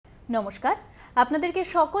নমস্কার, আপনাদেরকে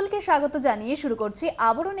সকলকে স্বাগত জানিয়ে শুরু করছি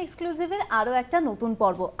আবরণ এক্সক্লুসিভের আরও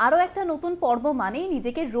একটা নতুন পর্ব মানেই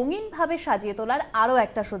নিজেকে রঙিনভাবে সাজিয়ে তোলার আরও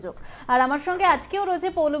একটা সুযোগ। আর আমার সঙ্গে আজকেও রয়েছে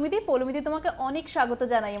পৌলমিদি। তোমাকে অনেক স্বাগত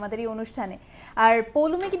জানাই আমাদের এই অনুষ্ঠানে। আর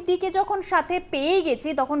পৌলমিদিকে যখন সাথে পেয়ে গেছি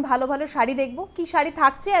তখন ভালো ভালো শাড়ি দেখবো। কি শাড়ি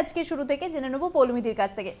থাকছে আজকে শুরু থেকে জেনে নেবো পৌলমিদির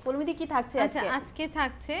কাছ থেকে। পৌলমিদি কি থাকছে আজকে? আজকে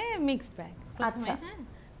থাকছে মিক্স ব্যাগ। আচ্ছা,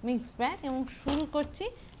 মিক্স ব্যাগ এবং শুরু করছি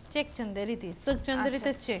চেক চন্দেরিতে, সিল্ক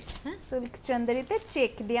চন্দেরিতে চেক। হ্যাঁ, সিল্ক চন্দেরিতে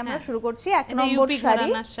চেক দিয়ে আমরা শুরু করছি। এক নম্বর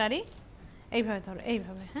শাড়ি এইভাবে ধরো,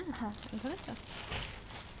 এইভাবে। হ্যাঁ, ধরেছো?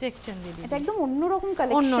 চেক চন্দেরি, এটা একদম অন্যরকম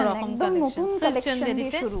কালেকশন, একদম নতুন কালেকশন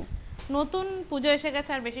দিয়ে শুরু। নতুন পুজো এসে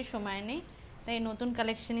গেছে, আর বেশি সময় নেই, তাই নতুন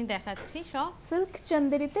কালেকশনই দেখাচ্ছি সব। সিল্ক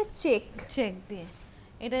চন্দেরিতে চেক দিয়ে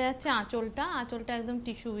এটা যাচ্ছে আঁচলটা একদম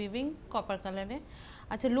টিস্যু উইভিং কপার কালারে।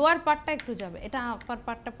 আচ্ছা, লোয়ার পার্টটা একটু যাবে, এটা আপার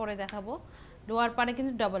পার্টটা পরে দেখাবো। লোয়ার পারে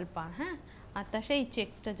কিন্তু ডাবল পার। হ্যাঁ, আর তার সেই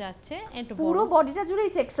চেকসটা যাচ্ছে, একটু পুরো বডিটা জুড়েই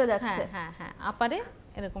চেকসটা যাচ্ছে। হ্যাঁ, আপারে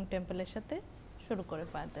এরকম টেম্পলের সাথে শুরু করে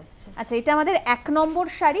পার যাচ্ছে। আচ্ছা, এটা আমাদের এক নম্বর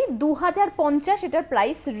শাড়ি, 2050 এটার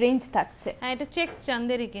প্রাইস রেঞ্জ থাকছে। হ্যাঁ, এটা চেকস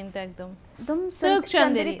চান্দেরি, কিন্তু একদম সিল্ক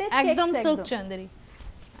চান্দেরিতে একদম সিল্ক চান্দেরি।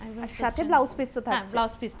 আর সাথে ব্লাউজ পিস তো থাকছে। হ্যাঁ,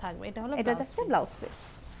 ব্লাউজ পিস থাকবে। এটা যাচ্ছে ব্লাউজ পিস।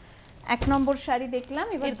 এক নম্বর শাড়ি দেখলাম,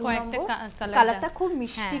 এবার দুই নম্বর কালারটা খুব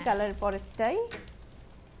মিষ্টি কালার, পরেরটাই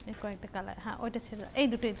এই কয়েকটা কালার। হ্যাঁ, ওইটা ছেড়ে এই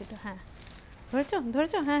দুটো। হ্যাঁ,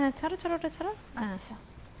 ধরেছো। হ্যাঁ, ছাড়ো ওটা ছাড়ো। আচ্ছা,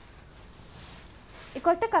 এই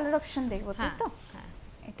কয়েকটা কালার অপশন দেখবো, তাই তো? হ্যাঁ,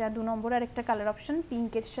 এটা দু নম্বর আর একটা কালার অপশন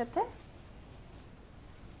পিঙ্কের সাথে,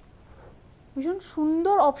 ভীষণ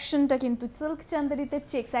সুন্দর অপশনটা কিন্তু। সিল্ক চান্দেরিতে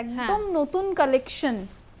চেকস, একদম নতুন কালেকশন।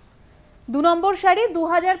 দু নম্বর শাড়ি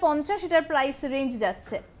 2050, এটার প্রাইস রেঞ্জ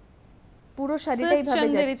যাচ্ছে। পুরো শাড়িটা এইভাবে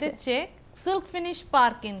যাচ্ছে, চেক সিল্ক ফিনিশ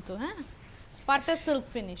পার, কিন্তু হ্যাঁ, পারটা সিল্ক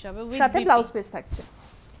ফিনিশ হবে, সাথে ব্লাউজ পিস থাকছে।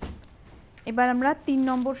 এবার আমরা 3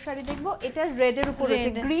 নম্বর শাড়ি দেখব। এটা রেড এর উপর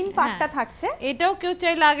রয়েছে, গ্রিন পাটটা থাকছে। এটাও কেউ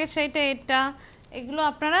চাইলে আগের শাড়িটা এটা, এগুলো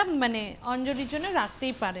আপনারা মানে অঞ্জলির জন্য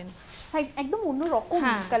রাখতেই পারেন। হ্যাঁ, একদম অন্য রকম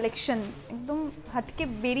কালেকশন, একদম হাটকে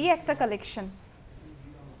বেরিয়ে একটা কালেকশন।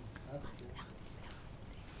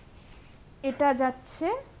 এটা যাচ্ছে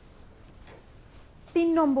 3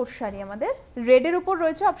 নম্বর শাড়ি আমাদের। রেড এর উপর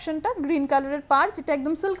রয়েছে অপশনটা, গ্রিন কালারের পার, যেটা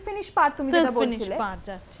একদম সিল্ক ফিনিশ পার, তুমি যেটা বলছিলে। পার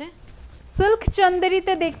যাচ্ছে সিল্ক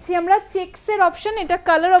চন্দেরিতে দেখছি আমরা চেকসের অপশন। এটা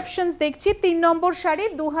কালার অপশনস দেখছি। 3 নম্বর শাড়ি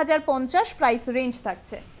 2050, প্রাইস রেঞ্জ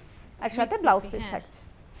থাকছে, আর সাথে ব্লাউজ পিস থাকছে।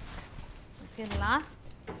 ওকে, লাস্ট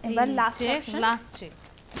এবার লাস্ট চেক।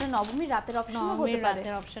 এটা নবমী রাতের অপশন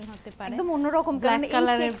হতে পারে, একদম অন্যরকম কারণ এই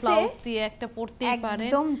কালারের ব্লাউজ দিয়ে একটা পরতেই পারেন।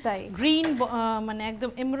 একদম তাই, গ্রিন মানে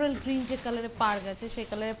একদম এমরাল্ড গ্রিন যে কালারে পার গেছে, সেই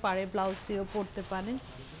কালারে পারে ব্লাউজ দিয়েও পরতে পারেন,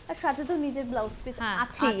 আর সাথে তো নিজের ব্লাউজ পিস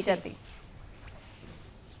আছে এটাতে।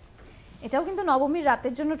 এটাও কিন্তু নবমীর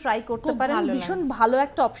রাতের জন্য ট্রাই করতে পারেন, ভীষণ ভালো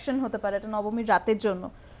একটা অপশন হতে পারে এটা নবমীর রাতের জন্য।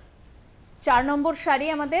 4 নম্বর শাড়ি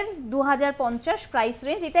আমাদের 2050, প্রাইস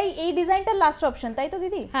রেঞ্জ। এটাই এই ডিজাইনটার লাস্ট অপশন, তাই তো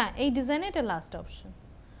দিদি? হ্যাঁ, এই ডিজাইনে এটা লাস্ট অপশন।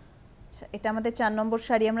 আচ্ছা, এটা আমাদের 4 নম্বর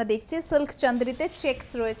শাড়ি আমরা দেখছি। সিল্ক চান্দেরিতে চেকস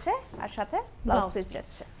রয়েছে, আর সাথে ব্লাউজ পিস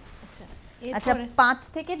যাচ্ছে। আচ্ছা, 5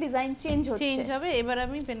 থেকে ডিজাইন চেঞ্জ হবে। এবার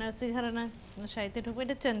আমি বেনারসি ঘরানা শাড়িতে ঢুকবো।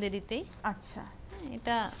 এটা চান্দেরিতেই। আচ্ছা,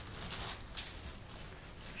 এটা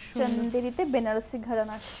চান্দেরিতে বেনারসি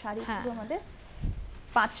ঘরানার শাড়ি আমাদের।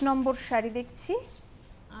 5 নম্বর শাড়ি দেখছি।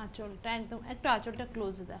 আঁচলটা একদম একটু আঁচলটা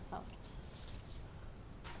ক্লোজে দেখাও।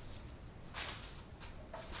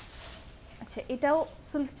 আচ্ছা, এটাও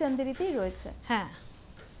সিল্ক চান্দেরিতেই রয়েছে। হ্যাঁ,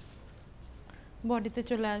 বডিতে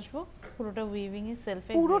চলে আসবো। পুরোটা উইভিং এ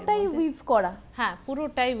সেলফে, পুরোটাই উইভ করা। হ্যাঁ,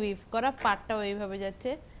 পুরোটাই উইভ করা। পাটটাও এইভাবে যাচ্ছে,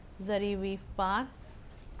 জারি উইভ পার,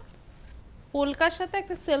 পোলকার সাথে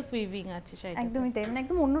একটা সেলফ উইভিং আছে শাড়িতে। একদমই তাই, মানে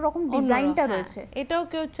একদম অন্যরকম ডিজাইনটা রয়েছে। এটাও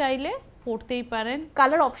কেউ চাইলে পরতেই পারেন।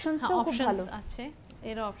 কালার অপশনসটাও খুব ভালো আছে,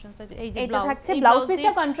 এর অপশনস আছে। এই যে ব্লাউজ থাকছে, ব্লাউজ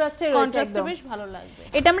পিসটা কন্ট্রাস্টে রয়েছে, একদম বেশ ভালো লাগবে।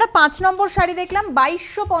 এটা আমরা 5 নম্বর শাড়ি দেখলাম,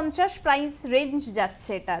 2250, প্রাইস রেঞ্জ যাচ্ছে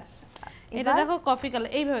এটার। এটা দেখো কফি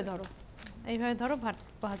কালার, এইভাবে ধরো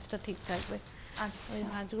ভাঁজটা ঠিক থাকবে। আচ্ছা, ওই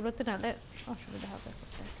ভাঁজগুলোতে নালে অসুবিধা হবে।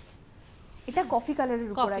 এটা কফি কালারের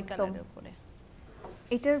উপর, একদম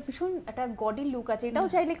এটার ভীষণ একটা গডি লুক আছে। এটাও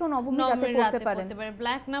চাইলে কেউ নবমী রাতে পরতে পারেন।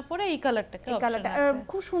 ব্ল্যাক না পরে এই কালারটা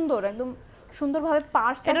খুব সুন্দর, একদম সুন্দরভাবে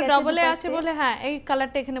পার্টটা এটা ডবলে আছে বলে হ্যাঁ, এই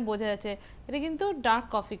কালারটা এখানে বোঝা যাচ্ছে। এটা কিন্তু ডার্ক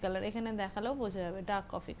কফি কালার, এখানে দেখালেও বোঝা যাবে ডার্ক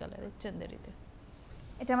কফি কালারের চান্দেরিতে।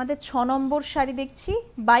 এটা আমাদের 6 নম্বর শাড়ি দেখছি,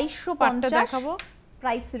 2250 দেখাবো,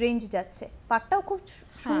 প্রাইস রেঞ্জ যাচ্ছে। পাটটাও খুব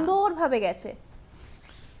সুন্দরভাবে গেছে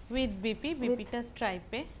উইথ বিপিটা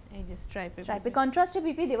স্ট্রাইপে, এই যে স্ট্রাইপে কন্ট্রাস্টে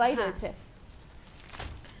বিপি দেওয়াই রয়েছে।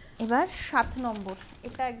 এবার 7 নম্বর,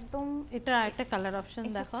 এটা একদম এটা একটা কালার অপশন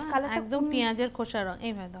দেখো, একদম পেঁয়াজের খোসা রং।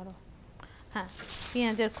 এইভাবে ধরো, হ্যাঁ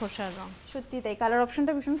পেঁয়াজের খোসার রং। সত্যি তাই, কালার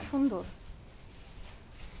অপশনটা ভীষণ সুন্দর।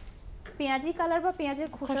 পেঁয়াজি কালার বা পেঁয়াজের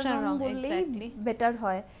খোসার রং বললেই বেটার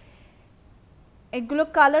হয়। এগুলো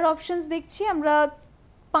কালার অপশনস দেখছি আমরা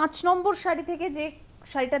 5 নম্বর শাড়ি থেকে যে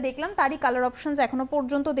শাড়িটা দেখলাম তারই কালার অপশনস এখনো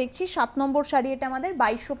পর্যন্ত দেখছি। 7 নম্বর শাড়ি এটা আমাদের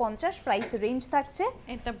 2250 প্রাইস রেঞ্জ থাকছে।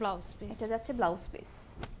 এটা ব্লাউজ পিস, এটা যাচ্ছে ব্লাউজ পিস।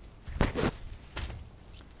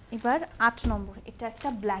 এবার 8 নম্বর, এটা একটা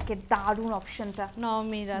ব্ল্যাকের দারুন অপশনটা,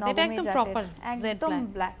 নবমী রাত, এটা একদম প্রপার একদম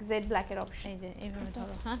ব্ল্যাক, জেড ব্ল্যাকের অপশন। এই যে এইভাবে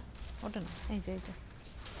ধরো, হ্যাঁ ওটা না, এই যে এটা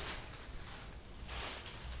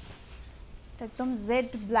একদম জেড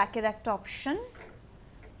ব্ল্যাকের একটা অপশন।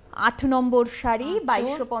 8 নম্বর শাড়ি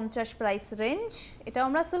 2250 প্রাইস রেঞ্জ। এটা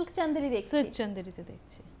আমরা সিল্ক চান্দেরি দেখছি, সিল্ক চান্দেরিতে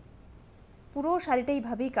দেখছি। পুরো শাড়িটা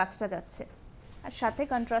এইভাবেই কাজটা যাচ্ছে, আর সাথে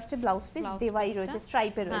কন্ট্রাস্টে ব্লাউজ পিস দেওয়াই রয়েছে,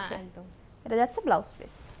 স্ট্রাইপে রয়েছে। একদম এটা যাচ্ছে ব্লাউজ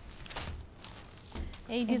পিস।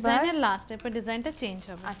 এই ডিজাইনের লাস্ট এরপর ডিজাইনটা চেঞ্জ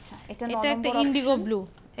হবে। আচ্ছা, এটা একটা ইন্ডিগো ব্লু,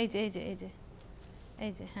 এই যে এই যে এই যে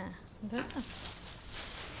এই যে, হ্যাঁ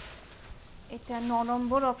এটা 9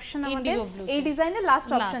 নম্বর অপশন আমাদের। এই ডিজাইনের লাস্ট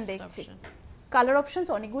অপশন দেখছি। কালার অপশনস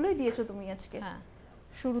অনেকগুলোই দিয়েছো তুমি আজকে, হ্যাঁ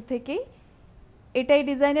শুরু থেকেই। এটাই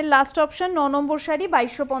ডিজাইনের লাস্ট অপশন। 9 নম্বর শাড়ি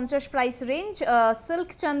 2250 প্রাইস রেঞ্জ। সিল্ক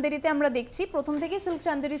চান্দেরিতে আমরা দেখছি, প্রথম থেকে সিল্ক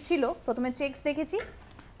চান্দেরি ছিল, প্রথমে চেকস দেখেছি,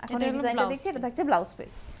 এখন এই ডিজাইনটা দেখছি, এটা থাকছে ব্লাউজ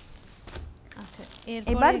পিস। আচ্ছা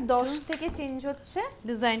এবার 10 থেকে চেঞ্জ হচ্ছে,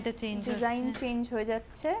 ডিজাইনটা চেঞ্জ, ডিজাইন চেঞ্জ হয়ে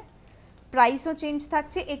যাচ্ছে, প্রাইসও চেঞ্জ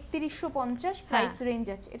থাকছে। 3150 প্রাইস রেঞ্জ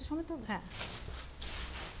আছে। এটা সময় তো, হ্যাঁ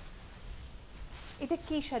এটা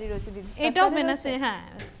কি শাড়ি রয়েছে দিদি? এটাও বেনারসি, হ্যাঁ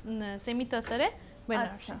সেমি তাসারে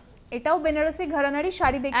বেনারসি। এটাও বেনারসি ঘরানারই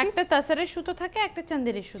শাড়ি দেখছি। একটা তাসারের সুতো থাকে, একটা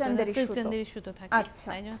চান্দেরির সুতো, চান্দেরির সুতো থাকে, আচ্ছা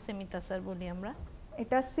তাই জন্য সেমি তাসার বলি আমরা।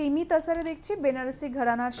 এটা সেমি তাসারে দেখছি বেনারসি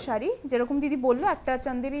ঘরানার শাড়ি, যেরকম দিদি বললো, একটা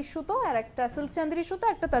চান্দেরির সুতো আর একটা সিল্ক চান্দেরির সুতো,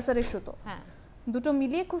 একটা তাসারের সুতো, হ্যাঁ দুটো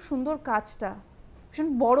মিলিয়ে খুব সুন্দর কাজটা, ভীষণ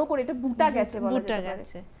বড় করে এটা বুটা গেছে, বলা যেতে পারে।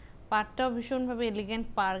 পাড়টাও ভীষণ ভাবে এলিগেন্ট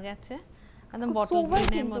পাড় গেছে, একদম বটল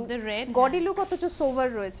গ্রিনের মধ্যে রেড গডি লুক, অথচ সোভার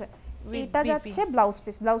রয়েছে। এটা যাচ্ছে ব্লাউজ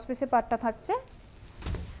পিস, ব্লাউজ পিসে পাড়টা থাকছে।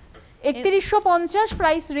 3150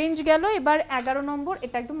 প্রাইস রেঞ্জ গেল। এবার 11 নম্বর,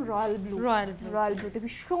 এটা একদম রয়্যাল ব্লু, রয়্যাল ব্লুতে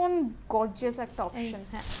ভীষণ গর্জিয়াস একটা অপশন।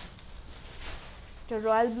 হ্যাঁ এটা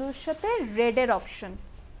রয়্যাল ব্লুর সাথে রেড এর অপশন।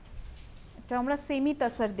 এটা আমরা সেমি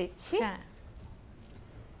তাসার দেখছি। হ্যাঁ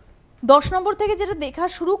 10 নম্বর থেকে যেটা দেখা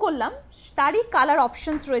শুরু করলাম তারই কালার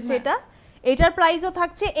অপশনস রয়েছে। এটার প্রাইসও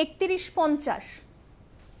থাকছে 3150।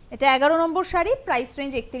 এটা 11 নম্বর শাড়ি, প্রাইস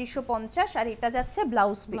রেঞ্জ 3150, আর এটা যাচ্ছে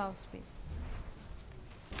ব্লাউজ পিস।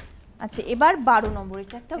 আচ্ছা এবার 12 নম্বর,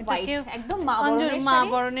 এটা একটা হোয়াইট, একদম মা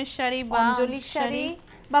বরণের শাড়ি বা অঞ্জলির শাড়ি,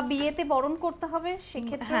 বা বিয়েতে বরণ করতে হবে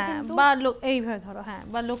সেক্ষেত্রে কিন্তু, বা এইভাবে ধরো, হ্যাঁ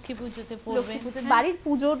বা লক্ষ্মী পূজোতে পরবে, বাড়ির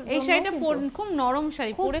পূজোর এই শাড়িটা খুব নরম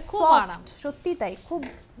শাড়ি, পরে খুব আরাম। সত্যি তাই, খুব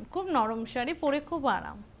খুব নরম শাড়ি, পরে খুব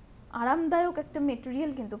আরামদায়ক একটা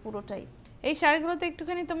মেটেরিয়াল কিন্তু পুরোটাই। এই শাড়িগুলোতে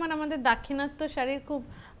একটুখানি তোমার আমাদের দাক্ষিণাত্য শাড়ির খুব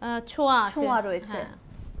ছোঁয়া রয়েছে।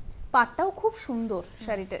 পাটটাও খুব সুন্দর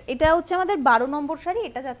শাড়িটার। এটা হচ্ছে আমাদের 12 নম্বর শাড়ি,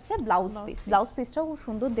 এটা যাচ্ছে ব্লাউজ পিস, ব্লাউজ পিসটাও খুব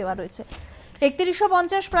সুন্দর দেওয়া রয়েছে।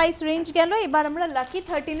 3150 প্রাইস রেঞ্জ গেল। এবার আমরা লাকি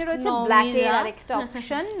 13 এ রয়েছে ব্ল্যাকের আরেকটা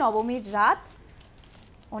অপশন, নবমীর রাত।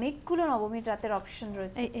 অনেকগুলো নবমীর রাতের অপশন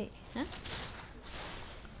রয়েছে। এই হ্যাঁ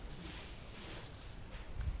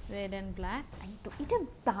রেড এন্ড ব্ল্যাক, একদম এটা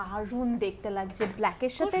দারুণ দেখতে লাগছে,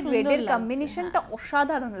 ব্ল্যাকের সাথে রেড এর কম্বিনেশনটা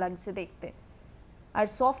অসাধারণ লাগছে দেখতে। আর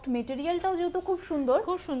সফট মেটেরিয়ালটাও যেহেতু খুব সুন্দর,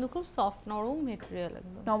 খুব সফট নরম মেটেরিয়াল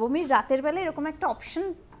একদম। নবমীর রাতের বেলা এরকম একটা অপশন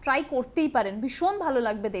ট্রাই করতেই পারেন, ভীষণ ভালো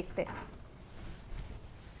লাগবে দেখতে।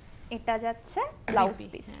 এটা যাচ্ছে ব্লাউজ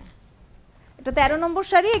পিস। এটা 13 নম্বর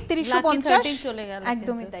শাড়ি, 3150 চলে গেল,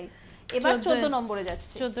 একদমই তাই। এবার 14 নম্বরে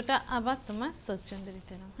যাচ্ছে। 14টা আবার তোমার সিল্ক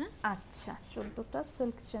চান্দেরিতে নাও। হ্যাঁ আচ্ছা 14টা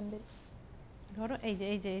সিল্ক চান্দেরি ধরো, এই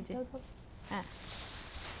যে হ্যাঁ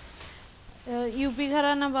ইউপি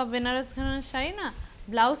ঘরানা বা বেনারস ঘরানার শাড়ি না,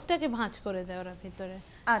 ব্লাউজটাকে ভাঁজ করে দেয় ওরা ভিতরে।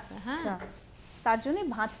 আচ্ছা তার জন্য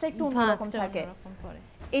ভাঁজটা একটু অন্যরকম থাকে।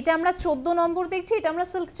 এটা আমরা 14 নম্বর দেখছি, এটা আমরা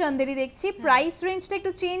সিল্ক চান্দেরি দেখছি। প্রাইস রেঞ্জটা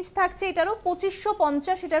একটু চেঞ্জ থাকছে, এটারও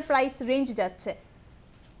 2550 এটার প্রাইস রেঞ্জ যাচ্ছে।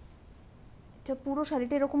 এটা পুরো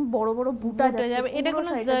শাড়িটা এরকম বড় বড় বুটা যাবে, এটা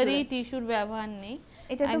কোনো জারি টিস্যুর ব্যবহার নেই,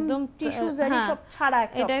 এটা একদম টিস্যু জারি সব ছাড়া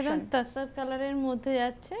একটা অপশন। এটা একদম তাসার কালারের মধ্যে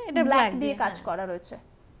যাচ্ছে, এটা ব্ল্যাক দিয়ে কাজ করা রয়েছে,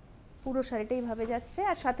 পুরো শাড়িটা এইভাবে যাচ্ছে,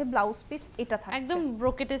 আর সাথে ব্লাউজ পিস এটা থাকছে, একদম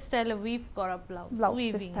ব্রোকেটেড স্টাইলে উইভ করা ব্লাউজ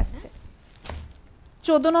পিস থাকছে।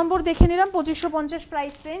 14 নম্বর দেখে নিলাম, 2550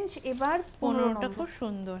 প্রাইস রেঞ্জ। এবার 15টা খুব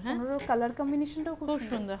সুন্দর। হ্যাঁ 15 কালার কম্বিনেশনটাও খুব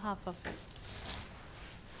সুন্দর, হাফ হাফ,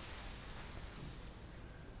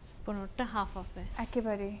 15টা হাফ হাফে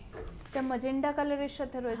একেবারে। এটা ম্যাজেন্ডা কালারের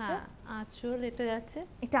সাথে রয়েছে। আঁচল এটা যাচ্ছে,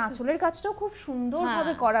 এটা আঁচলের কাজটাও খুব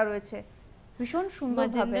সুন্দরভাবে করা রয়েছে, ভীষণ সুন্দর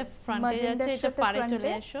ভাবে ম্যাজেন্ডা ফ্রন্টে যাচ্ছে, এটা পাড়ে চলে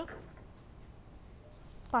এসো,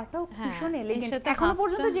 পাটাও ভীষণ এলিগেন্ট। এখনো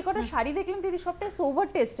পর্যন্ত যে কটা শাড়ি দেখলাম দিদি সবটাই সোভার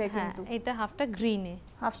টেস্টের, কিন্তু এটা হাফটা গ্রিনে,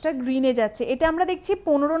 হাফটা গ্রিনে যাচ্ছে। এটা আমরা দেখছি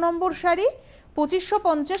 15 নম্বর শাড়ি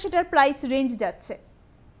 2550, এটার প্রাইস রেঞ্জ যাচ্ছে,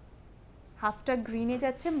 হাফটা গ্রিনে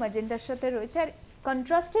যাচ্ছে, ম্যাজেন্ডার সাথে রয়েছে, আর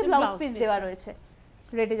কন্ট্রাস্টে ব্লাউজ পিস দেওয়া রয়েছে,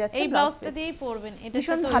 রেডে যাচ্ছে। এই ব্লাউজটা দিয়েই পরবেন, এটা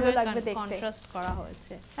ভীষণ ভালো লাগবে দেখতে, কন্ট্রাস্ট করা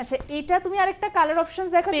হয়েছে। আচ্ছা এটা তুমি আরেকটা কালার অপশনস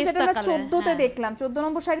দেখাচ্ছ, যেটা আমরা 14 তে দেখলাম, 14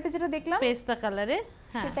 নম্বর শাড়িতে যেটা দেখলাম পেস্তা কালারে,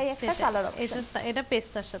 সেটাই একটা কালার অপশন। এটা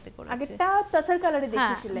পেস্তার সাথে করেছে, আগেরটা তাসার কালারে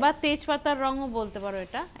দেখিয়েছিলে, বা তেজপাতার রংও বলতে পারো,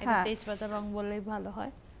 এটা তেজপাতার রং বললেই ভালো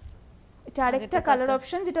হয়। এটা আরেকটা কালার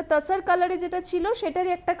অপশন, যেটা তাসার কালারে যেটা ছিল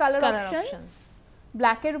সেটারই একটা কালার অপশনস,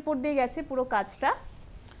 ব্ল্যাক এর উপর দিয়ে গেছে পুরো কাজটা,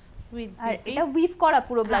 আর এটা উইভ করা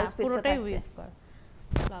পুরো ব্লাউজ পিসটা, পুরোটাই উইভ করা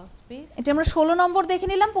ব্লাউজ পিস। এটা আমরা 16 নম্বর দেখে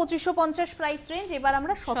নিলাম, 2550 প্রাইস রেঞ্জ। এবার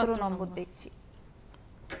আমরা 17 নম্বর দেখছি।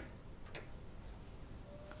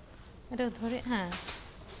 এটা ধরে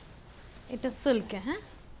এটা সিল্কে,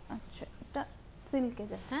 আচ্ছা এটা সিল্কে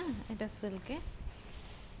যাচ্ছে, এটা সিল্কে,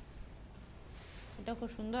 এটা খুব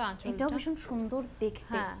সুন্দর আঁচল, এটাও ভীষণ সুন্দর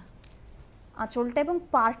দেখতে, আঁচলটা এবং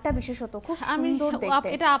পাড়টা বিশেষত খুব সুন্দর দেখতে।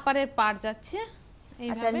 এটা আপারের পাড় যাচ্ছে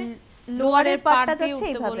এইভাবে, লোয়ারের পাড়টা যাচ্ছে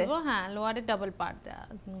এইভাবে, লোয়ারের ডাবল পাড়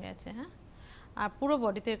গেছে, আর পুরো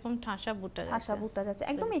বডিতে এরকম ঠাসা বুটা যাচ্ছে, ঠাসা বুটা যাচ্ছে,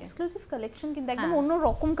 একদম এক্সক্লুসিভ কালেকশন, কিন্তু একদম অন্য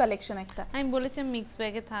রকম কালেকশন একটা। আমি বলেছি মিক্স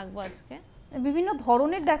ব্যাগে থাকবো আজকে, বিভিন্ন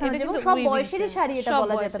ধরনের দেখানো যাবে, সব বয়সেরই শাড়ি এটা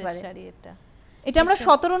বলা যেতে পারে। শাড়ি এটা আমরা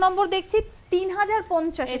 17 নম্বর দেখছি,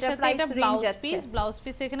 3050 এটা প্রাইস রেঞ্জ যাচ্ছে। ব্লাউজ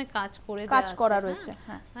পিস এখানে কাজ করা রয়েছে,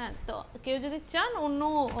 তো কেউ যদি চান অন্য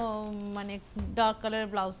মানে ডার্ক কালারের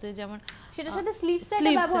ব্লাউজ, যেমন সেটার সাথে স্লিভসটা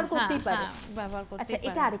ব্যবহার করতেই পারে, ব্যবহার করতে পারে। আচ্ছা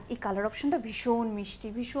এটা আরেক এই কালার অপশনটা ভীষণ মিষ্টি,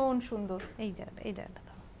 ভীষণ সুন্দর, এই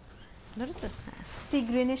জায়গাটা ধরেছো, সি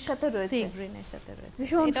গ্রিনের সাথে রয়েছে, সি গ্রিনের সাথে রয়েছে,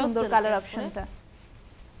 ভীষণ সুন্দর কালার অপশনটা।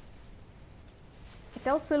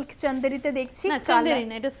 এটাও সিল্ক চান্দেরিতে দেখছি, না চান্দেরি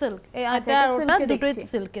না, এটা সিল্ক, আচ্ছা ওটা দুটোই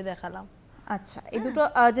সিল্কে দেখালাম। আচ্ছা এই দুটো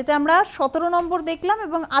যেটা আমরা 17 নম্বর দেখলাম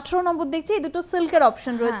এবং 18 নম্বর দেখছি, এই দুটো সিল্কের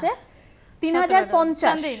অপশন রয়েছে। 3050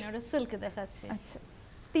 চান্দেরি না, ওটা সিল্কে দেখাচ্ছি। আচ্ছা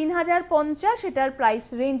 3050 এটার প্রাইস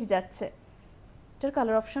রেঞ্জ যাচ্ছে। এটার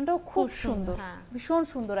কালার অপশনটাও খুব সুন্দর, ভীষণ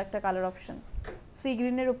সুন্দর একটা কালার অপশন, সি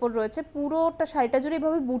গ্রিনের উপর রয়েছে, পুরোটা শাড়িটা জুড়ে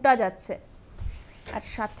এভাবে বুটা যাচ্ছে, আর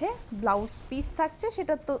সাথে ব্লাউজ পিস থাকছে,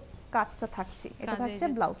 সেটা তো কাজটা থাকছে, এটা থাকছে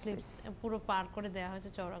ব্লাউজ পিস, পুরো পার করে দেয়া হয়েছে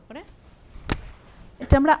চওড়া করে।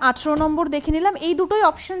 এটা আমরা 18 নম্বর দেখে নিলাম, এই দুটোই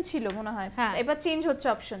অপশন ছিল মনে হয়, এবার চেঞ্জ হচ্ছে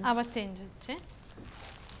অপশন, আবার চেঞ্জ হচ্ছে।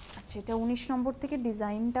 আচ্ছা এটা 19 নম্বর থেকে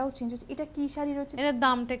ডিজাইনটাও চেঞ্জ হচ্ছে। এটা কি শাড়ি রয়েছে, এর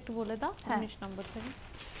দামটা একটু বলে দাও। 19 নম্বর থেকে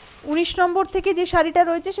 19 নম্বর থেকে যে শাড়িটা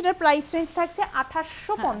রয়েছে সেটার প্রাইস রেঞ্জ থাকছে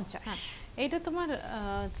 2850। এইটা তোমার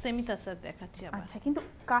সেমি তাসার দেখাচ্ছি আবার। আচ্ছা কিন্তু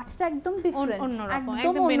কাজটা একদম ডিফারেন্ট, অন্যরকম,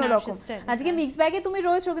 একদম অন্যরকম। আজকে মিক্স ব্যাগে তুমি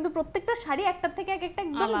রয়েছো, কিন্তু প্রত্যেকটা শাড়ি একটার থেকে একটা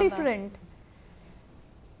একদম ডিফারেন্ট।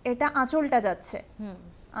 এটা আঁচলটা যাচ্ছে,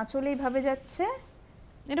 আঁচল এইভাবে যাচ্ছে,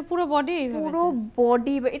 এটা পুরো বডি এইভাবে, পুরো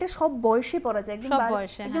বডি, এটা সব বয়সে পরা যায়,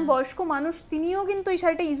 একদম বয়স্ক মানুষ তিনিও কিন্তু এই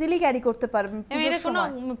শাড়িটা ইজিলি ক্যারি করতে পারবেন। এটা কোনো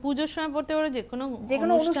পূজোর সময় পরতে পারো, যে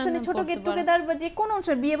কোনো অনুষ্ঠানে, ছোট গেট টুগেদার বা যে কোনো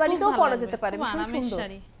অনুষ্ঠান, বিয়ে বাড়িতেও পরা যেতে পারে, ভীষণ সুন্দর।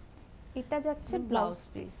 এটা যাচ্ছে ব্লাউজ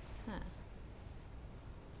পিস,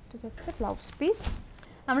 এটা যাচ্ছে ব্লাউজ পিস।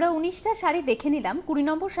 আমরা 19টা শাড়ি দেখে নিলাম, 20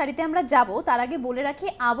 নম্বর শাড়িতে আমরা যাব। তার আগে বলে রাখি,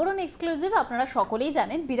 আবরণ এক্সক্লুসিভ আপনারা সকলেই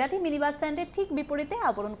জানেন, বিরাটি মিনি বাস স্ট্যান্ডের ঠিক বিপরীতে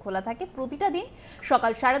আবরণ খোলা থাকে প্রতিটা দিন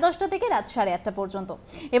সকাল 10:30 থেকে রাত 8:30 পর্যন্ত।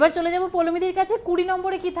 এবার চলে যাব পৌলমিদির কাছে। 20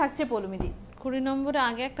 নম্বরে কি থাকছে পৌলমিদি? 20 নম্বরে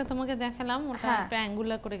আগে একটা তোমাকে দেখালাম, ওটা একটু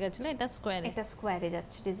অ্যাঙ্গুলার করে গেছিল, এটা স্কোয়ারে, এটা স্কোয়ারে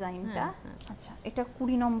যাচ্ছে ডিজাইনটা। আচ্ছা এটা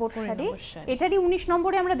 20 নম্বর শাড়ি, এটারই 19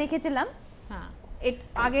 নম্বরে আমরা দেখেছিলাম।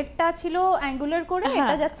 আগেরটা ছিল অ্যাঙ্গুলার করে,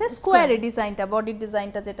 এটা যাচ্ছে স্কোয়ারে ডিজাইনটা, বডির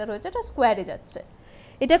ডিজাইনটা যেটা রয়েছে এটা স্কোয়ারে যাচ্ছে।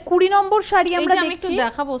 এটা 20 নম্বর শাড়ি আমরা দেখছি, একটু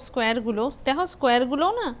দেখাবো স্কোয়ার গুলো, দেখো স্কোয়ার গুলো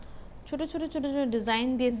না ছোট ছোট ছোট ছোট ডিজাইন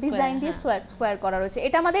দিয়ে স্কোয়ার করা রয়েছে।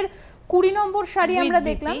 এটা আমাদের 20 নম্বর শাড়ি আমরা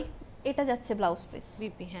দেখলাম, এটা যাচ্ছে ব্লাউজ পিস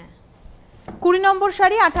বিপি। 20 নম্বর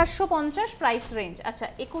শাড়ি 2850 প্রাইস রেঞ্জ। আচ্ছা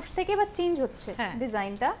 21 থেকে এবার চেঞ্জ হচ্ছে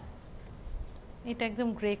ডিজাইনটা, এটা একদম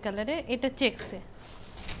গ্রে কালারে, এটা চেকসে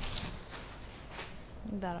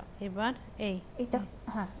দাঁড়াও, এবার এটা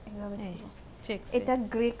এইভাবে চেকস, এটা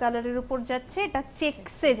গ্রে কালারের উপর যাচ্ছে, এটা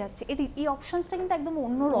চেকসে যাচ্ছে। এই অপশনসটা কিন্তু একদম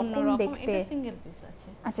অন্যরকম দেখতে। এটা সিঙ্গেল পিস আছে।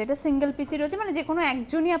 আচ্ছা এটা সিঙ্গেল পিসই রয়েছে, মানে যে কোনো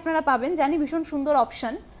একজনই আপনারা পাবেন, জানি ভীষণ সুন্দর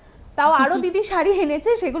অপশন। তাও আরো দিদি শাড়ি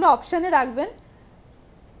এনেছে, সেগুলো অপশনে রাখবেন।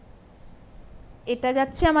 এটা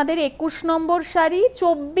যাচ্ছে আমাদের 21 নম্বর শাড়ি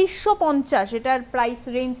 2450, এটার প্রাইস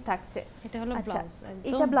রেঞ্জ থাকছে। এটা হলো ব্লাউজ,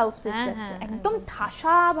 এটা ব্লাউজ পিস যাচ্ছে, একদম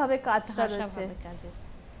ঠাসা ভাবে কাজটা রয়েছে।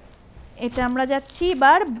 এটা আমরা যাচ্ছি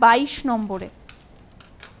এবার 22 নম্বরে।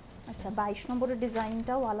 আচ্ছা 22 নম্বরের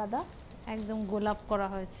ডিজাইনটাও আলাদা, একদম গোলাপ করা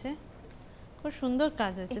হয়েছে, খুব সুন্দর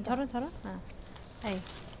কাজ হয়েছে। ধরো ধরো, হ্যাঁ এই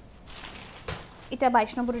এটা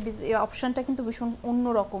 22 নম্বরের অপশনটা কিন্তু ভীষণ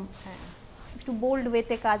অন্যরকম, হ্যাঁ একটু বোল্ড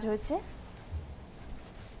ওয়েতে কাজ হয়েছে।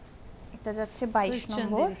 এটা যাচ্ছে 22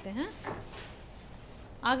 নম্বর। হ্যাঁ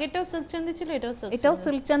আগেটাও সিল্ক চান্দি ছিল, এটাও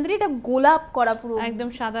সিল্ক চান্দি, এটা গোলাপ করা পুরো একদম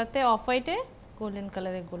সাদাতে অফ হোয়াইটে গোল্ডেন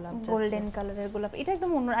কালারের গোলাপ, গোল্ডেন কালারের গোলাপ। এটা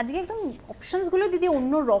একদম অন্য, আজকে একদম অপশনস গুলো দিদি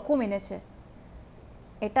অন্য রকম এনেছে।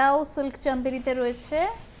 এটাও সিল্ক চান্দেরিতে রয়েছে।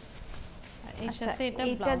 এর সাথে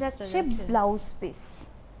এটা যাচ্ছে ব্লাউজ পিস,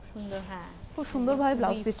 সুন্দর, হ্যাঁ খুব সুন্দরভাবে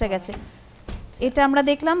ব্লাউজ পিসটা গেছে। এটা আমরা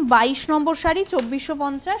দেখলাম 22 নম্বর শাড়ি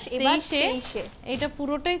 2450। এবার 23 এটা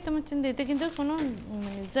পুরোটাই তোমার চান্দিতে কিন্তু কোনো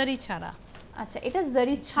মানে জারি ছাড়া। আচ্ছা এটা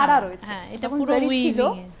জারি ছাড়া রয়েছে, হ্যাঁ এটা পুরো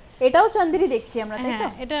উইভিং। এটাও চান্দেরি দেখছি আমরা, তাই তো?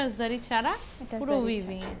 এটা জারি ছাড়া পুরো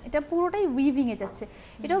উইভিং, এটা পুরোটাই উইভিং এ যাচ্ছে।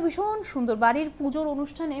 এটাও ভীষণ সুন্দর, বাড়ির পূজোর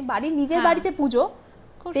অনুষ্ঠানে, বাড়ির নিজের বাড়িতে পূজো,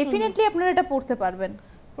 ডেফিনেটলি আপনারা এটা পড়তে পারবেন।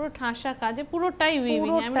 পুরো ঠাসা কাজে পুরোটাই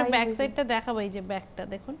উইভিং। আমরা ব্যাক সাইডটা দেখাবো, এই যে ব্যাকটা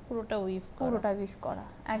দেখুন পুরোটা উইভ করা, পুরোটা উইভ করা,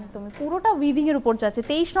 একদমই পুরোটা উইভিং এর উপর যাচ্ছে।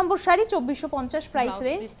 23 নম্বর শাড়ি 2450 প্রাইস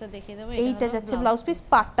রেঞ্জ। দেখিয়ে দেব, এইটা যাচ্ছে ব্লাউজ পিস,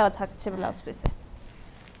 পাটটাও থাকছে ব্লাউজ পিসে।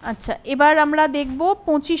 আচ্ছা এবার আমরা দেখব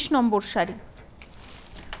 25 নম্বর শাড়ি,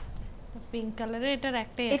 পিঙ্ক কালারের। এটার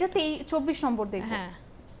একটাই, এটা 24 নম্বর দেখব। হ্যাঁ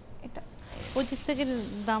এটা 25 থেকে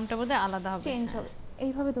দামটা বোধহয় আলাদা হবে, চেঞ্জ হবে।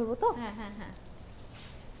 এইভাবে ধরবো তো? হ্যাঁ হ্যাঁ হ্যাঁ।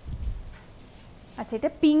 আচ্ছা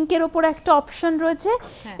এটা পিঙ্কের উপর একটা অপশন রয়েছে।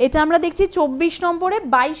 এটা আমরা দেখছি 24 নম্বরে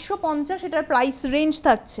 2250, এটার প্রাইস রেঞ্জ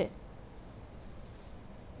থাকছে।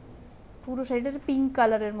 পুরো শাড়িটা পিঙ্ক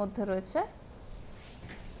কালারের মধ্যে রয়েছে।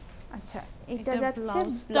 আচ্ছা এটা যাচ্ছে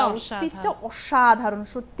ব্লাউজ পিসটা অসাধারণ,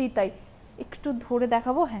 সত্যি তাই। একটু ধরে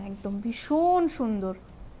দেখাবো, হ্যাঁ একদম ভীষণ সুন্দর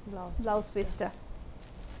ব্লাউজ পিসটা।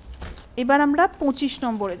 এবার আমরা 25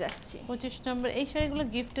 নম্বরে যাচ্ছি। 25 নম্বর এই শাড়িগুলো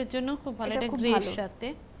গিফটের জন্য খুব ভালো। এটা গ্রের সাথে,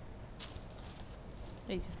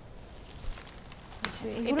 এই যে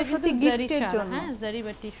এটা কিন্তু গিফটের জন্য, হ্যাঁ জারি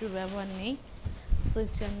বা টিস্যুর ব্যবহার নেই। সিল্ক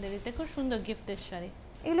চান্দেরিতে খুব সুন্দর গিফটের শাড়ি,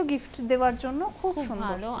 এগুলো গিফট দেওয়ার জন্য খুব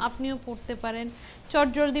সুন্দর, ভালো। আপনিও পড়তে পারেন চট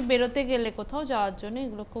জলদি বেরোতে গেলে, কোথাও যাওয়ার জন্য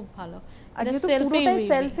এগুলো খুব ভালো। আর যেহেতু পুরোটাই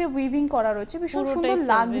সেলফে উইভিং করা রয়েছে, ভীষণ সুন্দর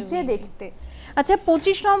লাগছে দেখতে। আচ্ছা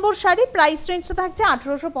 25 নম্বর শাড়ি, প্রাইস রেঞ্জটা থাকছে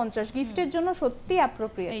 1850, গিফটের জন্য সত্যি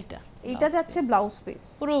অ্যাপ্রোপ্রিয়েট। এটা যাচ্ছে ব্লাউজ পিস,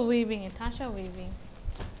 পুরো উইভিং এ, ঠাসা উইভিং।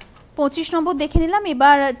 25 নম্বর দেখে নিলাম।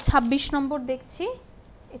 এবার 26 নম্বর দেখছি,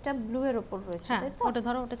 এটা ব্লু এর উপর রয়েছে, তাই তো? ওটা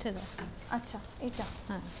ধরো, ওটা ছেড়ে দাও। আচ্ছা এটা,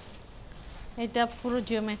 হ্যাঁ এটা পুরো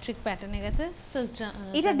জিওমেট্রিক প্যাটার্নে গেছে।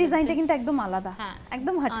 এটা ডিজাইনটা কিন্তু একদম আলাদা, হ্যাঁ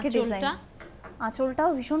একদম হটকে ডিজাইন। আঁচলটাও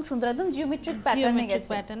ভীষণ সুন্দর, একদম জিওমেট্রিক প্যাটার্নে গেছে,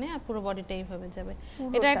 প্যাটার্নে, আর পুরো বডিটা এইভাবে যাবে।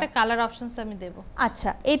 এটা একটা কালার অপশনস আমি দেব। আচ্ছা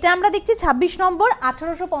এটা আমরা দেখছি 26 নম্বর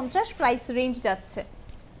 1850 প্রাইস রেঞ্জ যাচ্ছে।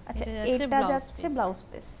 আচ্ছা এটা যাচ্ছে ব্লাউজ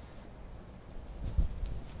পিস।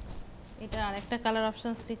 এটা আরেকটা কালার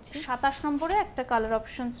অপশনস দিচ্ছি। 27 নম্বরে একটা কালার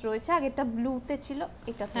অপশনস রয়েছে, আগেটা ব্লুতে ছিল,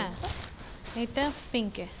 এটা হ্যাঁ এটা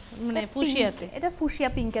পিঙ্কে, মানে ফুশিয়াতে। এটা ফুশিয়া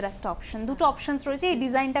পিঙ্কের একটা অপশন, দুটো অপশনস রয়েছে। এই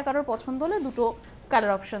ডিজাইনটা কারোর পছন্দ হলে দুটো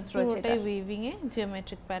কালার অপশনস রয়েছে। এটাই উইভিং এ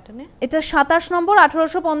জিওমেট্রিক প্যাটার্নে। এটা 27 নম্বর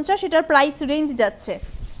 1850, এটার প্রাইস রেঞ্জ যাচ্ছে।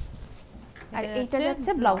 আর এটা যাচ্ছে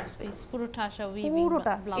ব্লাউজ পিস, পুরো ঠাসা উইভিং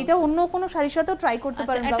পুরোটা। এটা অন্য কোনো শাড়ির সাথেও ট্রাই করতে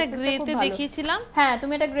পারেন। একটা গ্রেতে দেখিয়েছিলাম, হ্যাঁ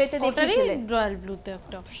তুমি এটা গ্রেতে দেখিয়েছিলে, রয়্যাল ব্লুতে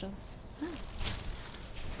একটা অপশনস।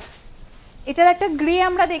 এটার একটা গ্রে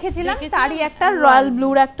আমরা দেখেছিলাম, তারই একটা রয়্যাল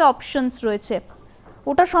ব্লুর একটা অপশনস রয়েছে।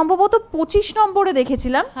 ওটা সম্ভবত 25 নম্বরে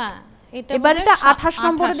দেখেছিলাম। হ্যাঁ এবার এটা 28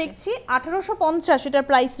 নম্বরে দেখছি, 1850 এটার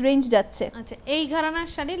প্রাইস রেঞ্জ যাচ্ছে। আচ্ছা এই ঘরানার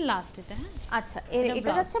শাড়ির লাস্ট এটা। হ্যাঁ আচ্ছা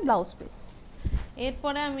এটা যাচ্ছে ব্লাউজ পিস।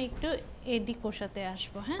 এরপরে আমি একটু এডি কোষাতে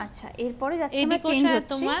আসবো। হ্যাঁ আচ্ছা এরপরে যাচ্ছে আমরা চেঞ্জ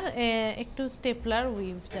হচ্ছে, তোমার একটু স্টেপলার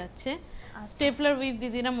উইভ যাচ্ছে। স্টেপলার উইভ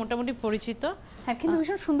দিদিরা মোটামুটি পরিচিত, হ্যাঁ কিন্তু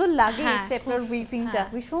ভীষণ সুন্দর লাগে স্টেপলার উইভিংটা,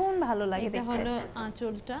 ভীষণ ভালো লাগে দেখতে। এটা হলো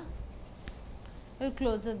আঁচলটা, ওই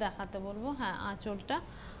ক্লোজে দেখাতে বলবো। হ্যাঁ আঁচলটা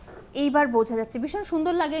এইবার বোঝা যাচ্ছে, ভীষণ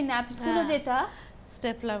সুন্দর লাগে। ন্যাপস গুলো যেটা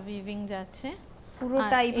স্টেপলার উইভিং যাচ্ছে,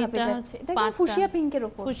 পুরোটা এইভাবে যাচ্ছে। এটা কি ফুশিয়া পিঙ্কের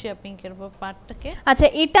উপর, ফুশিয়া পিঙ্কের উপর পাটটাকে। আচ্ছা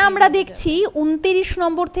এটা আমরা দেখছি 29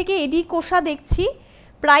 নম্বর থেকে এডি কোষা দেখছি,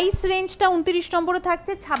 প্রাইস রেঞ্জটা 29 নম্বরে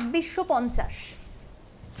থাকছে 2650।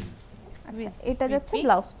 আচ্ছা এটা যাচ্ছে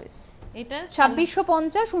ব্লাউজ পিস, এটা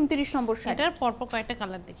 2650 29 নম্বর শাড়ি। এটার পরপর কয়েকটা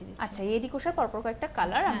কালার দেখিয়ে দিচ্ছি। আচ্ছা এডি কোষার পরপর কয়েকটা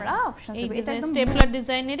কালার আমরা অপশন দেব। এটা একদম স্টেপলার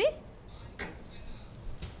ডিজাইনেরই,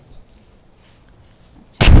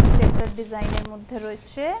 আচ্ছা স্টেপলার ডিজাইনের মধ্যে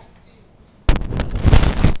রয়েছে।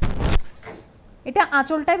 এটা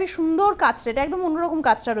আঁচলটা বেশ সুন্দর কাজটা, এটা একদম অন্যরকম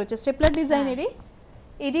কাজটা রয়েছে স্টেপলার ডিজাইনেরই।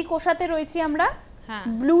 এডি কোষাতে রয়েছি আমরা।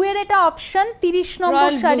 ব্লু এর এটা অপশন 30 নম্বর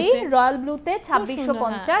sari, royal ব্লুতে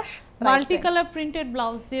 2650 multi colour printed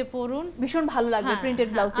blouse দিয়ে পরুন, ভীষণ ভালো লাগবে প্রিন্টেড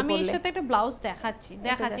ব্লাউজ দিয়ে পরলে। আমি এর সাথে একটা ব্লাউজ দেখাচ্ছি,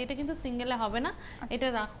 এটা কিন্তু সিঙ্গেলে হবে না, এটা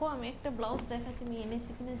রাখো, আমি একটা ব্লাউজ দেখাচ্ছি, আমি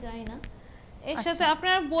এনেছি কিনা জানি না। এর সাথে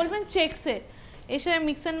আপনারা বলবেন চেকসে, এর সাথে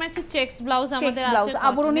mix and match checks blouse আমাদের আছে,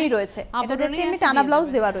 আবরণেই রয়েছে, এটা দেখছি এমনি টানা ব্লাউজ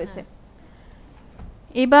দেওয়া রয়েছে।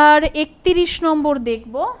 এবার 31 নম্বর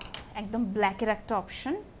দেখব, একদম ব্ল্যাকের একটা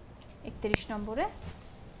অপশন। 31 নম্বরে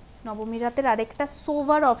নবমী রাতের আরেকটা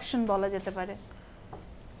সোভার অপশন বলা যেতে পারে।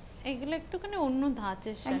 এগুলো একটুখানি অন্য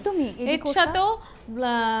ধাঁচের শাড়ি, একদমই এর সাথেও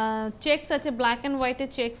চেকস আছে, ব্ল্যাক এন্ড হোয়াইটের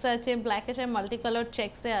চেকস আছে, ব্ল্যাক এর সাথে মাল্টি কালার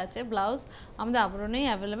চেকসে আছে ব্লাউজ, আমাদের আবরণেই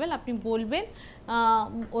अवेलेबल, আপনি বলবেন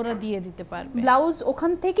ওরা দিয়ে দিতে পারবে ব্লাউজ,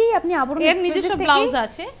 ওখান থেকেই আপনি আবরণ এর নিজস্ব ব্লাউজ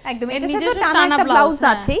আছে, একদম এর নিজস্ব টানা ব্লাউজ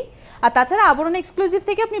আছে। আর তাছাড়া আবরণ এক্সক্লুসিভ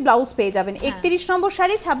থেকে আপনি ব্লাউজ পেয়ে যাবেন। 31 নম্বর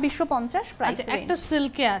শাড়ি 2650 প্রাইস রেঞ্জ। একটা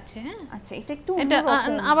সিল্কে আছে, হ্যাঁ আচ্ছা এটা একটু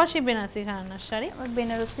আবার সেই বেনারসি ঘরানার শাড়ি,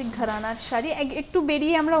 বেনারসি ঘরানার শাড়ি একটু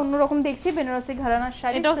বেরিয়ে আমরা অন্যরকম দেখছি। বেনারসি ঘরানার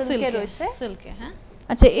শাড়ি সিল্কে রয়েছে, সিল্কে, হ্যাঁ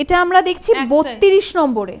আচ্ছা এটা আমরা দেখছি 32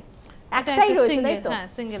 নম্বরে একটাই রয়েছে তাই তো? হ্যাঁ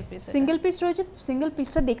সিঙ্গেল পিস রয়েছে। সিঙ্গেল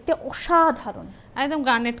পিসটা দেখতে অসাধারণ, একদম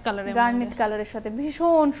গার্নেট কালারের সাথে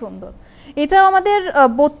ভীষণ সুন্দর। এটা আমাদের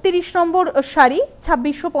 32 নম্বর শাড়ি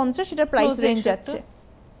 2650, এটার প্রাইস রেঞ্জ আছে।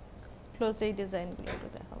 ক্লোজ এই ডিজাইনগুলো একটু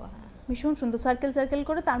দেখাবো, হ্যাঁ ভীষণ সুন্দর সার্কেল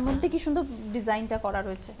করে, তার মধ্যে কি সুন্দর ডিজাইনটা করা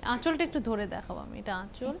রয়েছে। আঁচলটা একটু ধরে দেখাবো আমি, এটা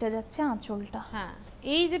আঁচল, এটা যাচ্ছে আঁচলটা। হ্যাঁ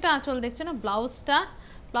এই যেটা আঁচল দেখছেন না, ব্লাউজটা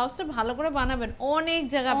ভালো করে বানাবেন, অনেক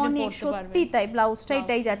জায়গা আপনি পরতে পারবেন। সত্যি তাই, ব্লাউজটা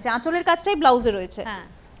এটাই যাচ্ছে, আঁচলের কাজটাই ব্লাউজে রয়েছে। হ্যাঁ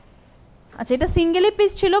আচ্ছা এটা সিঙ্গেলই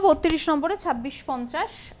পিস ছিল 32 নম্বরে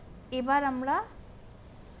 2650। এবার আমরা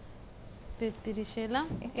 33 এলাম,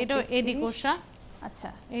 এটাও এডি কোষা। আচ্ছা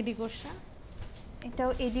এডি কোষা,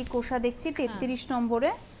 এটাও এডি কোষা দেখছি 33 নম্বরে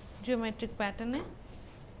জিওমেট্রিক প্যাটার্নে।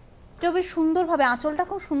 এটা বেশ সুন্দরভাবে, আঁচলটা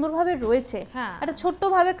খুব সুন্দরভাবে রয়েছে, একটা ছোট্ট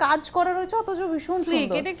ভাবে কাজ করা রয়েছে, অথচ ভীষণ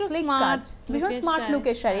সুন্দর, এটা একটু স্মার্ট, ভীষণ স্মার্ট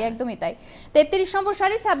লুকের শাড়ি, একদমই তাই। 33 নম্বর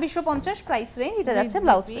শাড়ি 2650 প্রাইস রেঞ্জ। এটা যাচ্ছে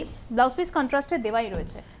ব্লাউজ পিস কন্ট্রাস্টে দেওয়াই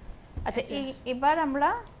রয়েছে। আচ্ছা এবার আমরা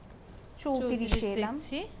 34 এ এলাম,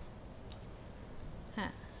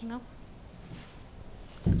 হ্যাঁ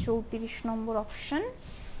 34 নম্বর অপশন।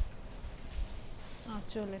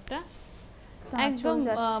 আঁচল এটা একদম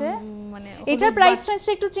যাচ্ছে, মানে এটার প্রাইস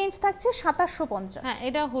রেঞ্জটা একটু চেঞ্জ থাকছে 2750। হ্যাঁ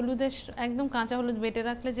এটা হলুদের, একদম কাঁচা হলুদ বেটে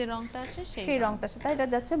রাখলে যে রংটা আসে সেই রংটার সাথে এটা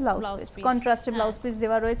যাচ্ছে ব্লাউজ পিস, কন্ট্রাস্টে ব্লাউজ পিস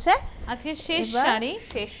দেওয়া রয়েছে। আজকে শেষ শাড়ি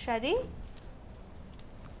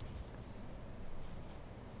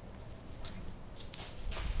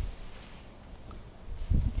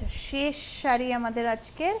শেষ শাড়ি আমাদের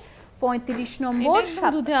আজকে 35 নম্বর,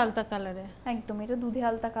 দুধে আলতা কালারে, একদম এটা দুধে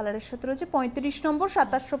আলতা কালারের সাথে রয়েছে। 35 নম্বর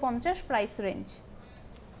 2750 প্রাইস রেঞ্জ,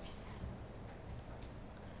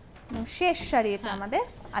 শেষ শাড়ি এটা আমাদের।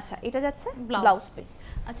 আচ্ছা এটা যাচ্ছে ব্লাউজ পিস।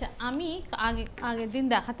 আচ্ছা আমি আগের দিন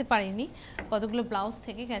দেখাতে পারিনি, কতগুলো ব্লাউজ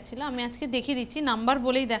থেকে গেছিল, আমি আজকে দেখিয়ে দিচ্ছি, নাম্বার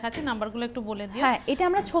বলেই দেখাচ্ছি, নাম্বারগুলো একটু বলে দিও। হ্যাঁ এটা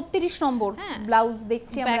আমরা 36 নম্বর ব্লাউজ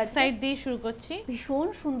দেখছি, আমরা ব্যাক সাইড দিয়ে শুরু করছি। ভীষণ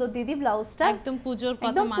সুন্দর দিদি ব্লাউজটা, একদম পূজোর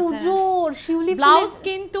কথা মাথায়, পূজোর শিউলি ব্লাউজ,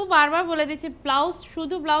 কিন্তু বারবার বলে দিচ্ছি ব্লাউজ,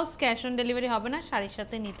 শুধু ব্লাউজ ক্যাশ অন ডেলিভারি হবে না, শাড়ির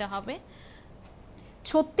সাথে নিতে হবে।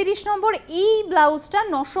 36 নম্বর এই ব্লাউজটা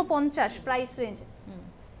 950 প্রাইস রেঞ্জে,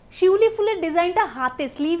 শিউলি ফুলের ডিজাইনটা হাতে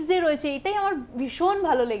স্লিভসে রয়েছে, এটাই আমার ভীষণ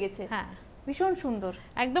ভালো লেগেছে। হ্যাঁ ভীষণ সুন্দর,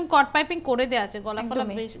 একদম কট পাইপিং করে দেয়া আছে, গলা ফলা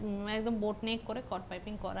একদম বোট নেক করে কট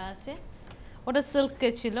পাইপিং করা আছে, ওটা সিল্কে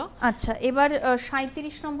ছিল। আচ্ছা এবার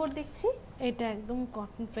 37 নম্বর দেখছি, এটা একদম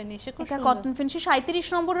কটন ফিনিশে, এটা কটন ফিনিশে 37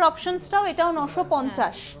 নম্বরের অপশনসটাও, এটাও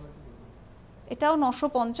 950, এটাও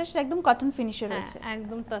 950, এটা একদম কটন ফিনিশে রয়েছে,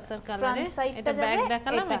 একদম তাসার কালারে। এটা ব্যাক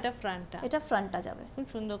দেখালাম, এটা ফ্রন্টটা, এটা ফ্রন্টটা যাবে খুব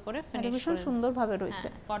সুন্দর করে ফিনিশ, এটা ভীষণ সুন্দর ভাবে রয়েছে,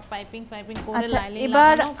 কট পাইপিং করে লাইনিং।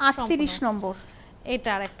 এবার 38 নম্বর, এটা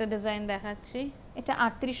আরেকটা ডিজাইন দেখাচ্ছি, এটা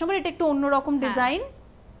 38 নম্বর, এটা একটু অন্যরকম ডিজাইন।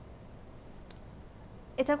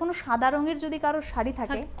 এটা কোনো সাদা রঙের যদি কারো শাড়ি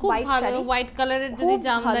থাকে, হোয়াইট কালারের যদি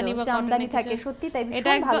জামদানি বা জামদানি থাকে, সত্যি তাই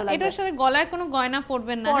ভীষণ ভালো লাগে। এটার সাথে গলায় কোনো গয়না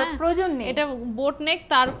পরবেন না, প্রয়োজন নেই, এটা বোট নেক,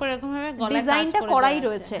 তার উপর এরকম ভাবে গলায় ডিজাইনটা করাই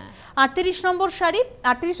রয়েছে। 38 নম্বর শাড়ি,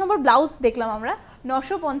 38 নম্বর ব্লাউজ দেখলাম আমরা,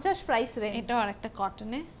 950 প্রাইস রেঞ্জ। এটাও আরেকটা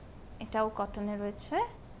কটনে, এটাও কটনে রয়েছে,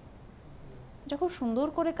 এটা খুব সুন্দর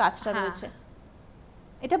করে কাজটা রয়েছে।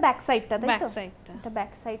 এটা ব্যাক সাইডটা, তাই তো? এটা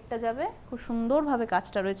ব্যাক সাইডটা যাবে, খুব সুন্দর ভাবে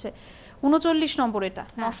কাজটা রয়েছে। 39 নম্বর, এটা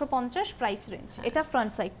 950 প্রাইস রেঞ্জ, এটা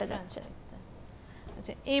ফ্রন্ট সাইডটা যাচ্ছে।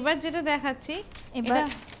 আচ্ছা এবার যেটা দেখাচ্ছি,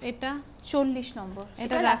 এটা 40 নম্বর,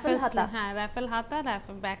 এটা রাফেল হাতা, রাফেল হাতা,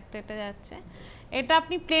 রাফেল ব্যাকটা এটা যাচ্ছে। এটা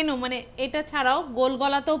আপনি প্লেনও, মানে এটা ছাড়াও গোল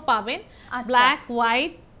গলাতেও পাবেন, ব্ল্যাক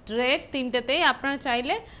হোয়াইট রেড তিনটেতেই, আপনারা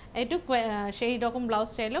চাইলে একটু সেই রকম ব্লাউজ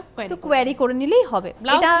চাইলেও একটু কোয়ারি করে নিলেই হবে।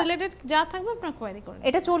 ব্লাউজ রিলেটেড যা থাকবে আপনারা কোয়ারি করুন।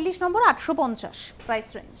 এটা 40 নম্বর 850 প্রাইস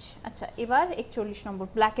রেঞ্জ। আচ্ছা এবার 41 নম্বর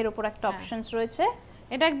ব্ল্যাকের উপর একটা অপশনস রয়েছে,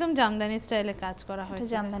 এটা একদম জামদানি স্টাইলে কাজ করা হয়েছে,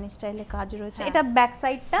 এটা জামদানি স্টাইলে কাজ রয়েছে। এটা ব্যাক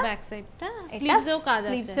সাইডটা, স্লিভসেও কাজ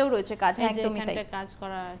আছে, স্লিভসেও রয়েছে কাজ, একদমই তাই, এখানটা কাজ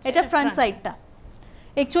করা আছে। এটা ফ্রন্ট সাইডটা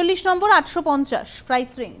 41 নম্বর 850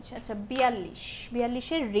 প্রাইস রেঞ্জ। আচ্ছা 42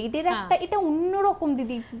 এর রেডের একটা, এটা অন্যরকম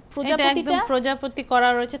দিদি, প্রজাপতিটা একদম প্রজাপতি করা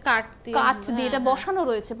রয়েছে, কাট দিয়ে এটা বসানো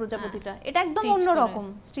রয়েছে প্রজাপতিটা, এটা একদম অন্যরকম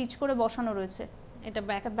স্টিচ করে বসানো রয়েছে। এটা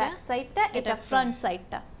ব্যাক সাইডটা, এটা ফ্রন্ট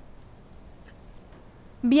সাইডটা।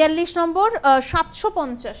 42 নম্বর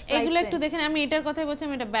 750। এগুলো একটু দেখেন, আমি এটার কথাই বলছি,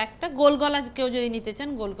 আমি এটা ব্যাকটা গোল গলা কেউ যদি নিতে চান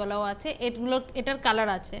গোল গলাও আছে, এগুলো এটার কালার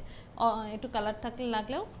আছে, একটু কালার থাকলে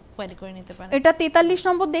লাগলেও কোয়ারি করে নিতে পারেন। এটা 43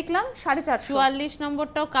 নম্বর দেখলাম 450। 44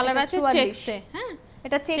 নম্বরটাও কালার আছে চেকসে, হ্যাঁ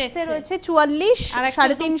এটা চেকসে রয়েছে 44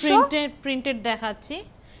 350 প্রিন্টেড দেখাচ্ছি।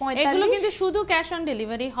 এগুলো কিন্তু শুধু ক্যাশ অন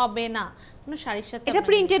ডেলিভারি হবে না, কোনো শাড়ির সাথে এটা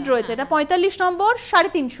প্রিন্টেড রয়েছে। এটা 45 নম্বর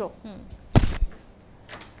 350।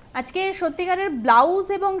 আজকে সত্যিকারের ব্লাউজ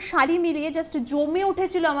এবং শাড়ি মিলিয়ে জাস্ট জমে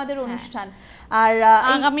উঠেছিল আমাদের অনুষ্ঠান। আর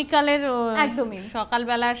আগামীকালের একদমই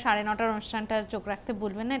সকালবেলার 9:30 অনুষ্ঠানটা চোখ রাখতে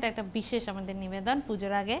ভুলবেন না, এটা একটা বিশেষ আমাদের নিবেদন।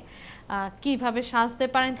 পুজোর আগে কিভাবে সাজতে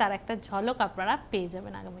পারেন তার একটা ঝলক আপনারা পেয়ে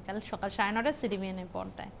যাবেন আগামীকাল সকাল 9:30 CTVN এর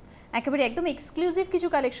পর্দায়। একেবারে একদম এক্সক্লুসিভ কিছু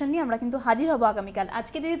কালেকশন নিয়ে আমরা কিন্তু হাজির হব আগামীকাল।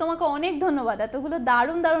 আজকে দিদি তোমাকে অনেক ধন্যবাদ এতগুলো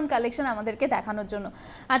দারুণ দারুণ কালেকশন আমাদেরকে দেখানোর জন্য।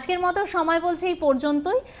 আজকের মতো সময় বলছে এই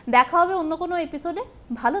পর্যন্তই, দেখা হবে অন্য কোনো এপিসোডে।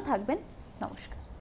 ভালো থাকবেন, নমস্কার।